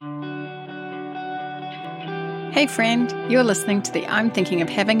Hey friend, you're listening to the I'm Thinking of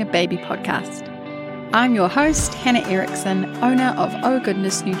Having a Baby podcast. I'm your host, Hannah Erickson, owner of Oh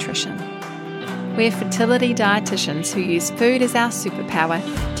Goodness Nutrition. We're fertility dietitians who use food as our superpower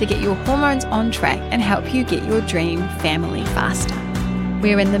to get your hormones on track and help you get your dream family faster.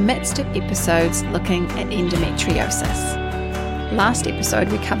 We're in the midst of episodes looking at endometriosis. Last episode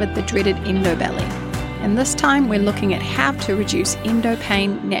we covered the dreaded endo belly, and this time we're looking at how to reduce endo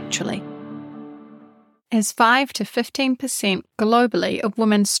pain naturally. As 5 to 15% globally of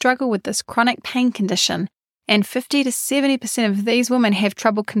women struggle with this chronic pain condition, and 50 to 70% of these women have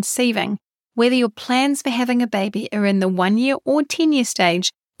trouble conceiving, whether your plans for having a baby are in the 1 year or 10 year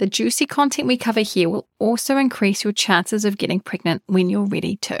stage, the juicy content we cover here will also increase your chances of getting pregnant when you're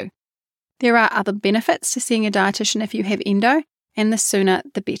ready to. There are other benefits to seeing a dietitian if you have endo, and the sooner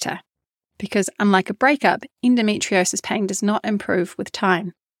the better. Because unlike a breakup, endometriosis pain does not improve with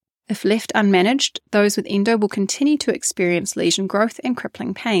time. If left unmanaged, those with endo will continue to experience lesion growth and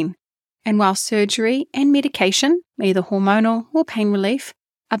crippling pain. And while surgery and medication, either hormonal or pain relief,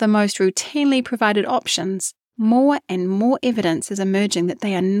 are the most routinely provided options, more and more evidence is emerging that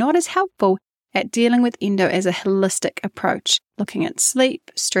they are not as helpful at dealing with endo as a holistic approach, looking at sleep,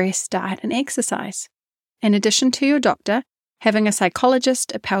 stress, diet, and exercise. In addition to your doctor, having a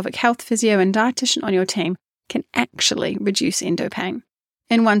psychologist, a pelvic health physio, and dietitian on your team can actually reduce endo pain.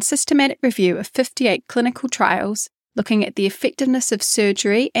 In one systematic review of 58 clinical trials looking at the effectiveness of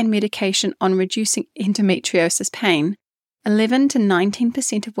surgery and medication on reducing endometriosis pain, 11 to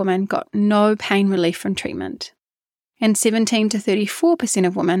 19% of women got no pain relief from treatment, and 17 to 34%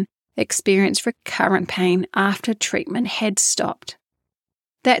 of women experienced recurrent pain after treatment had stopped.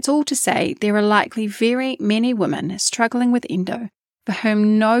 That's all to say there are likely very many women struggling with endo for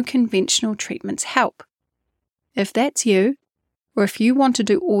whom no conventional treatments help. If that's you, or if you want to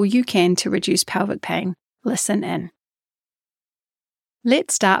do all you can to reduce pelvic pain, listen in.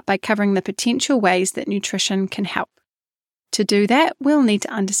 Let's start by covering the potential ways that nutrition can help. To do that, we'll need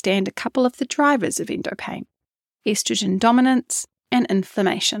to understand a couple of the drivers of endo pain: estrogen dominance and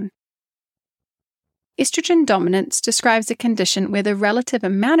inflammation. Estrogen dominance describes a condition where the relative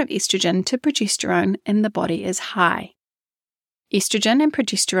amount of estrogen to progesterone in the body is high. Estrogen and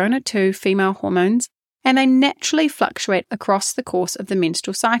progesterone are two female hormones, and they naturally fluctuate across the course of the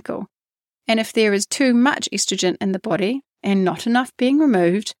menstrual cycle. And if there is too much estrogen in the body and not enough being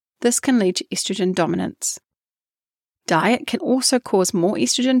removed, this can lead to estrogen dominance. Diet can also cause more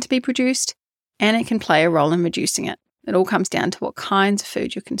estrogen to be produced, and it can play a role in reducing it. It all comes down to what kinds of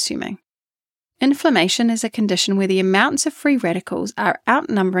food you're consuming. Inflammation is a condition where the amounts of free radicals are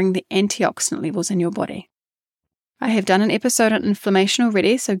outnumbering the antioxidant levels in your body. I have done an episode on inflammation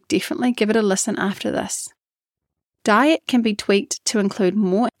already, so definitely give it a listen after this. Diet can be tweaked to include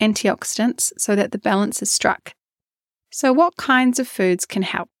more antioxidants so that the balance is struck. So what kinds of foods can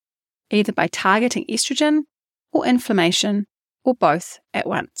help, either by targeting estrogen or inflammation, or both at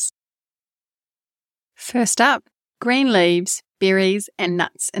once? First up, green leaves, berries, and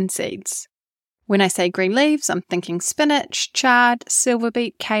nuts and seeds. When I say green leaves, I'm thinking spinach, chard, silver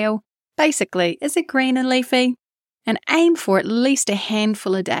beet, kale. Basically, is it green and leafy? And aim for at least a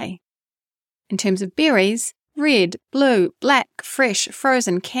handful a day. In terms of berries, red, blue, black, fresh,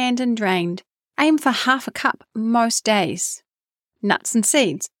 frozen, canned and drained. Aim for half a cup most days. Nuts and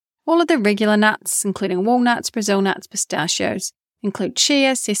seeds. All of the regular nuts, including walnuts, Brazil nuts, pistachios, include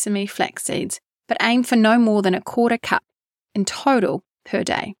chia, sesame, flax seeds, but aim for no more than a quarter cup in total per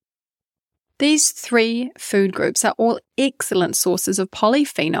day. These three food groups are all excellent sources of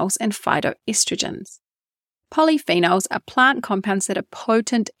polyphenols and phytoestrogens. Polyphenols are plant compounds that are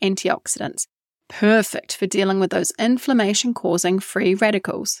potent antioxidants, perfect for dealing with those inflammation-causing free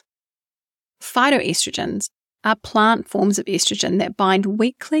radicals. Phytoestrogens are plant forms of estrogen that bind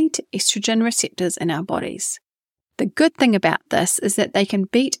weakly to estrogen receptors in our bodies. The good thing about this is that they can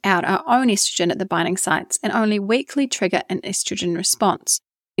beat out our own estrogen at the binding sites and only weakly trigger an estrogen response,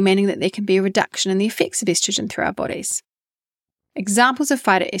 meaning that there can be a reduction in the effects of estrogen through our bodies. Examples of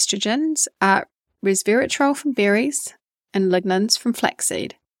phytoestrogens are resveratrol from berries and lignans from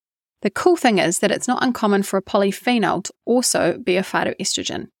flaxseed. The cool thing is that it's not uncommon for a polyphenol to also be a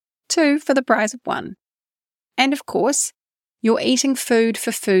phytoestrogen, 2 for the price of 1. And of course, you're eating food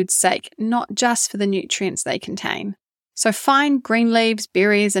for food's sake, not just for the nutrients they contain. So find green leaves,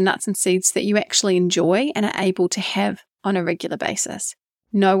 berries, and nuts and seeds that you actually enjoy and are able to have on a regular basis.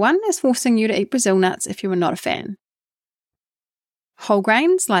 No one is forcing you to eat Brazil nuts if you are not a fan. Whole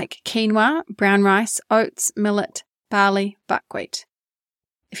grains like quinoa, brown rice, oats, millet, barley, buckwheat.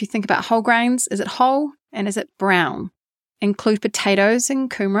 If you think about whole grains, is it whole and is it brown? Include potatoes and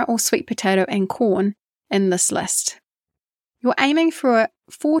kumara or sweet potato and corn, in this list. You're aiming for a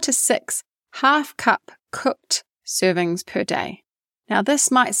 4 to 6 half-cup cooked servings per day. Now, this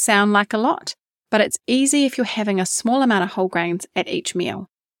might sound like a lot, but it's easy if you're having a small amount of whole grains at each meal.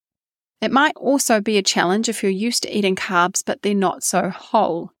 It might also be a challenge if you're used to eating carbs, but they're not so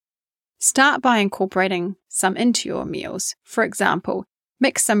whole. Start by incorporating some into your meals. For example,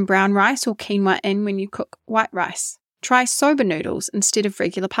 mix some brown rice or quinoa in when you cook white rice. Try soba noodles instead of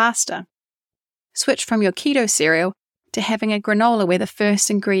regular pasta. Switch from your keto cereal to having a granola where the first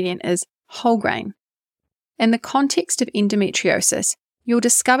ingredient is whole grain. In the context of endometriosis, you'll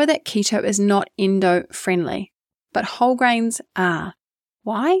discover that keto is not endo-friendly, but whole grains are.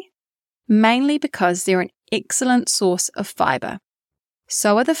 Why? Mainly because they're an excellent source of fiber.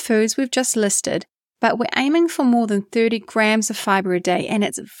 So are the foods we've just listed, but we're aiming for more than 30 grams of fiber a day, and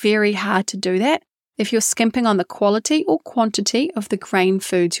it's very hard to do that if you're skimping on the quality or quantity of the grain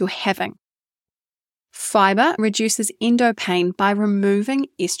foods you're having. Fiber reduces endo pain by removing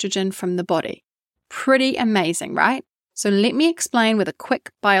estrogen from the body. Pretty amazing, right? So let me explain with a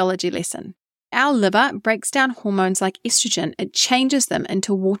quick biology lesson. Our liver breaks down hormones like estrogen. It changes them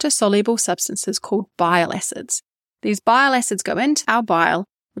into water-soluble substances called bile acids. These bile acids go into our bile,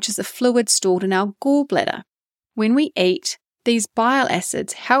 which is a fluid stored in our gallbladder. When we eat, these bile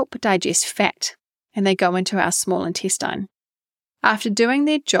acids help digest fat, and they go into our small intestine. After doing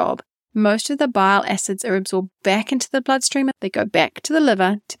their job, most of the bile acids are absorbed back into the bloodstream. They go back to the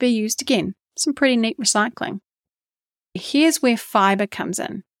liver to be used again. Some pretty neat recycling. Here's where fiber comes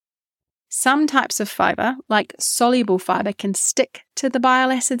in. Some types of fiber, like soluble fiber, can stick to the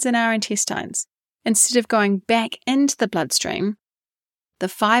bile acids in our intestines. Instead of going back into the bloodstream, the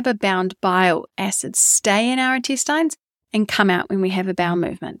fiber-bound bile acids stay in our intestines and come out when we have a bowel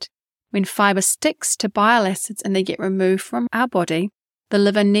movement. When fiber sticks to bile acids and they get removed from our body, the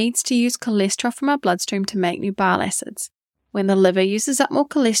liver needs to use cholesterol from our bloodstream to make new bile acids. When the liver uses up more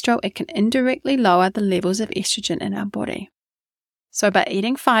cholesterol, it can indirectly lower the levels of estrogen in our body. So by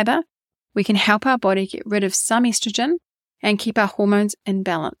eating fiber, we can help our body get rid of some estrogen and keep our hormones in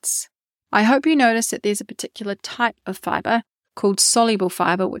balance. I hope you notice that there's a particular type of fiber called soluble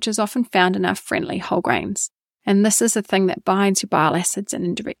fiber, which is often found in our friendly whole grains. And this is the thing that binds your bile acids and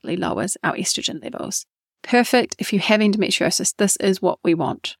indirectly lowers our estrogen levels. Perfect if you have endometriosis, this is what we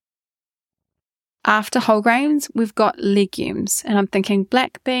want. After whole grains, we've got legumes, and I'm thinking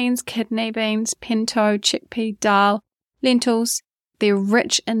black beans, kidney beans, pinto, chickpea, dal, lentils. They're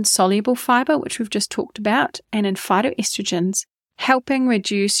rich in soluble fiber, which we've just talked about, and in phytoestrogens, helping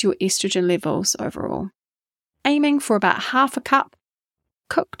reduce your estrogen levels overall. Aiming for about half a cup,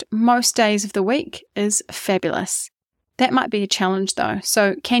 cooked most days of the week, is fabulous. That might be a challenge though.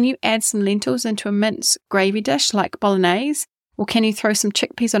 So can you add some lentils into a mince gravy dish like bolognese? Or can you throw some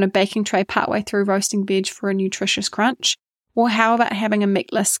chickpeas on a baking tray partway through roasting veg for a nutritious crunch? Or how about having a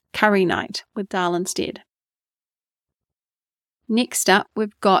meatless curry night with dal instead? Next up,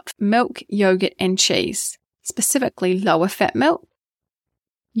 we've got milk, yogurt and cheese, specifically lower fat milk,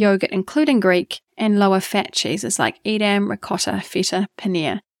 yogurt including Greek, and lower fat cheeses like Edam, ricotta, feta,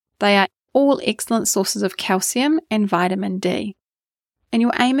 paneer. They are all excellent sources of calcium and vitamin D. And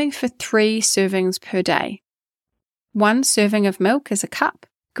you're aiming for 3 servings per day. 1 serving of milk is a cup.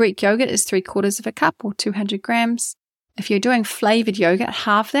 Greek yogurt is 3/4 of a cup or 200 grams. If you're doing flavored yogurt,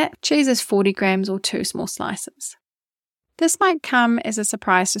 half that. Cheese is 40 grams or 2 small slices. This might come as a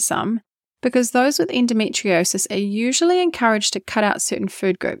surprise to some because those with endometriosis are usually encouraged to cut out certain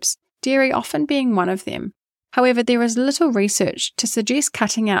food groups, dairy often being one of them. However, there is little research to suggest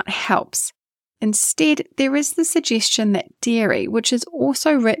cutting out helps. Instead, there is the suggestion that dairy, which is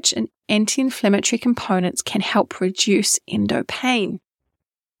also rich in anti-inflammatory components, can help reduce endo pain.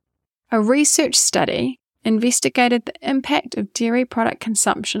 A research study investigated the impact of dairy product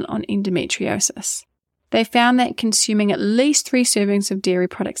consumption on endometriosis. They found that consuming at least 3 servings of dairy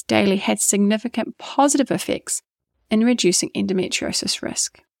products daily had significant positive effects in reducing endometriosis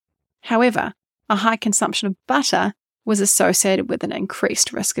risk. However, a high consumption of butter was associated with an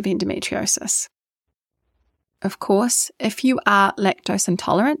increased risk of endometriosis. Of course, if you are lactose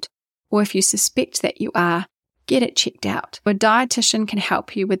intolerant, or if you suspect that you are, get it checked out. A dietitian can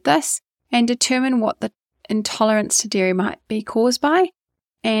help you with this and determine what the intolerance to dairy might be caused by,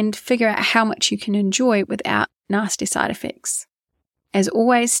 and figure out how much you can enjoy without nasty side effects. As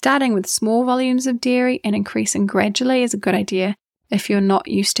always, starting with small volumes of dairy and increasing gradually is a good idea if you're not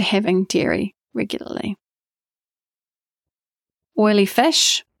used to having dairy regularly. Oily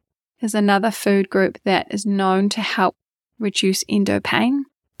fish is another food group that is known to help reduce endo pain.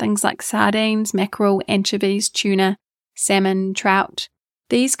 Things like sardines, mackerel, anchovies, tuna, salmon, trout.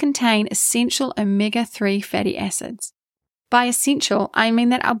 These contain essential omega-3 fatty acids. By essential, I mean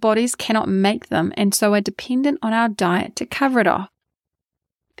that our bodies cannot make them and so are dependent on our diet to cover it off.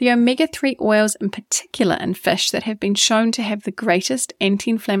 The omega-3 oils in particular in fish that have been shown to have the greatest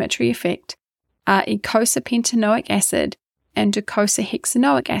anti-inflammatory effect are eicosapentaenoic acid and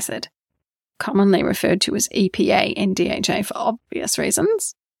docosahexaenoic acid, commonly referred to as EPA and DHA for obvious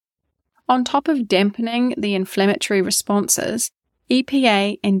reasons. On top of dampening the inflammatory responses,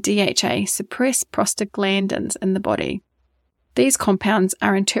 EPA and DHA suppress prostaglandins in the body. These compounds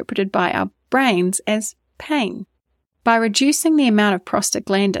are interpreted by our brains as pain. By reducing the amount of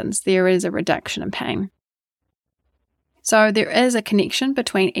prostaglandins, there is a reduction in pain. So there is a connection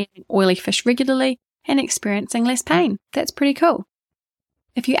between eating oily fish regularly and experiencing less pain. That's pretty cool.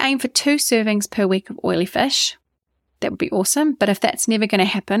 If you aim for 2 servings per week of oily fish, that would be awesome. But if that's never going to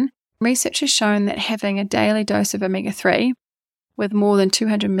happen, research has shown that having a daily dose of omega-3, with more than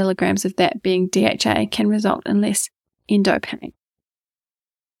 200 milligrams of that being DHA, can result in less endo pain.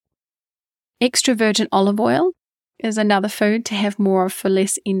 Extra virgin olive oil is another food to have more of for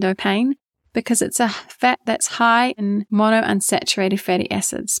less endo pain because it's a fat that's high in monounsaturated fatty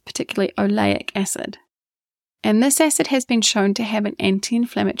acids, particularly oleic acid. And this acid has been shown to have an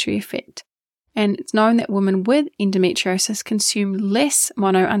anti-inflammatory effect. And it's known that women with endometriosis consume less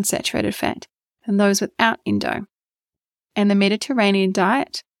monounsaturated fat than those without endo. And the Mediterranean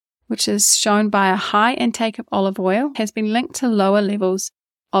diet, which is shown by a high intake of olive oil, has been linked to lower levels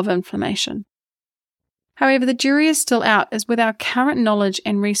of inflammation. However, the jury is still out, as with our current knowledge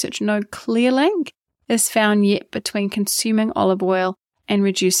and research, no clear link is found yet between consuming olive oil and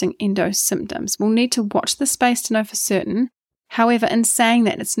reducing endo symptoms. We'll need to watch the space to know for certain. However, in saying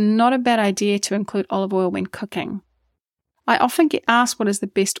that, it's not a bad idea to include olive oil when cooking. I often get asked what is the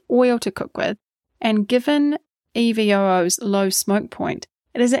best oil to cook with, and given EVOO's low smoke point,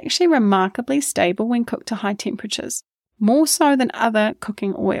 it is actually remarkably stable when cooked to high temperatures, more so than other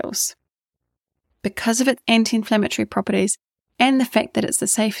cooking oils. Because of its anti-inflammatory properties and the fact that it's the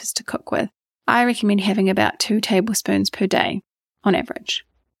safest to cook with, I recommend having about 2 tablespoons per day on average.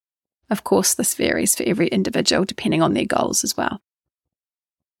 Of course, this varies for every individual depending on their goals as well.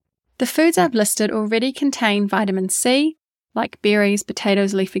 The foods I've listed already contain vitamin C, like berries,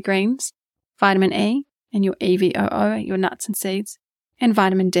 potatoes, leafy greens, vitamin E in your EVOO, your nuts and seeds, and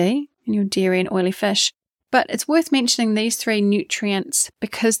vitamin D in your dairy and oily fish. But it's worth mentioning these 3 nutrients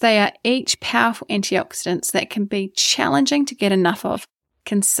because they are each powerful antioxidants that can be challenging to get enough of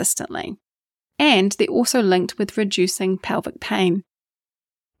consistently. And they're also linked with reducing pelvic pain.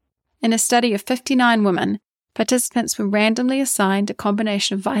 In a study of 59 women, participants were randomly assigned a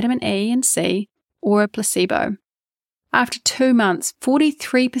combination of vitamin E and C or a placebo. After 2 months,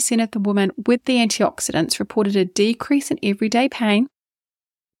 43% of the women with the antioxidants reported a decrease in everyday pain,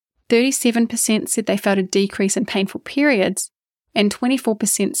 37% said they felt a decrease in painful periods, and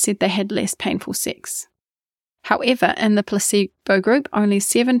 24% said they had less painful sex. However, in the placebo group, only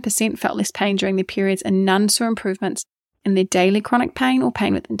 7% felt less pain during their periods and none saw improvements in their daily chronic pain or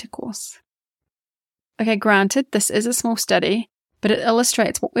pain with intercourse. Okay, granted, this is a small study, but it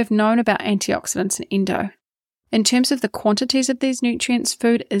illustrates what we've known about antioxidants and endo. In terms of the quantities of these nutrients,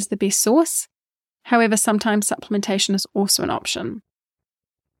 food is the best source. However, sometimes supplementation is also an option.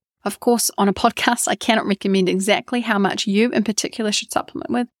 Of course, on a podcast, I cannot recommend exactly how much you in particular should supplement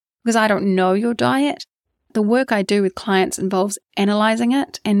with because I don't know your diet. The work I do with clients involves analyzing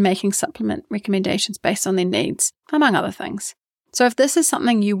it and making supplement recommendations based on their needs, among other things. So if this is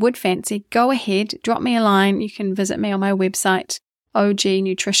something you would fancy, go ahead, drop me a line. You can visit me on my website,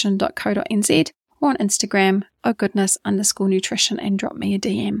 ognutrition.co.nz, or on Instagram, ohgoodness_nutrition, and drop me a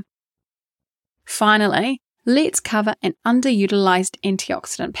DM. Finally, let's cover an underutilized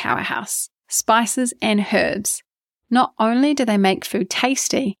antioxidant powerhouse, spices and herbs. Not only do they make food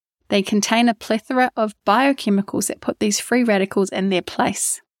tasty, they contain a plethora of biochemicals that put these free radicals in their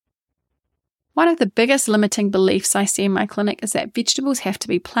place. One of the biggest limiting beliefs I see in my clinic is that vegetables have to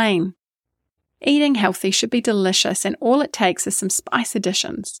be plain. Eating healthy should be delicious, and all it takes is some spice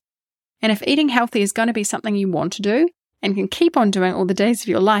additions. And if eating healthy is going to be something you want to do and can keep on doing all the days of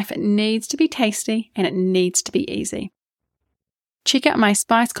your life, it needs to be tasty and it needs to be easy. Check out my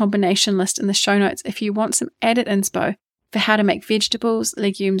spice combination list in the show notes if you want some added inspo for how to make vegetables,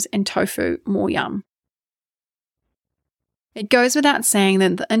 legumes, and tofu more yum. It goes without saying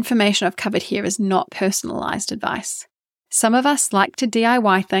that the information I've covered here is not personalized advice. Some of us like to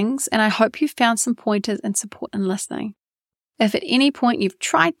DIY things, and I hope you've found some pointers and support in listening. If at any point you've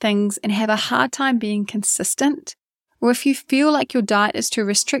tried things and have a hard time being consistent, Or if you feel like your diet is too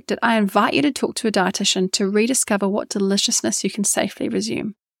restricted, I invite you to talk to a dietitian to rediscover what deliciousness you can safely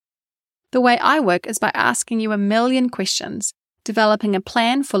resume. The way I work is by asking you a million questions, developing a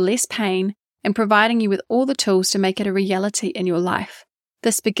plan for less pain, and providing you with all the tools to make it a reality in your life.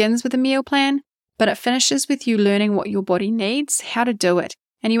 This begins with a meal plan, but it finishes with you learning what your body needs, how to do it,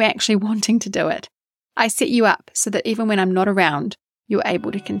 and you actually wanting to do it. I set you up so that even when I'm not around, you're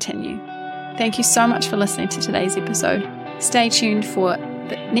able to continue. Thank you so much for listening to today's episode. Stay tuned for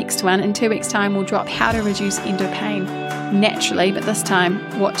the next one. In 2 weeks' time, we'll drop how to reduce endo pain naturally, but this time,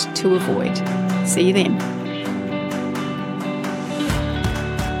 what to avoid. See you then.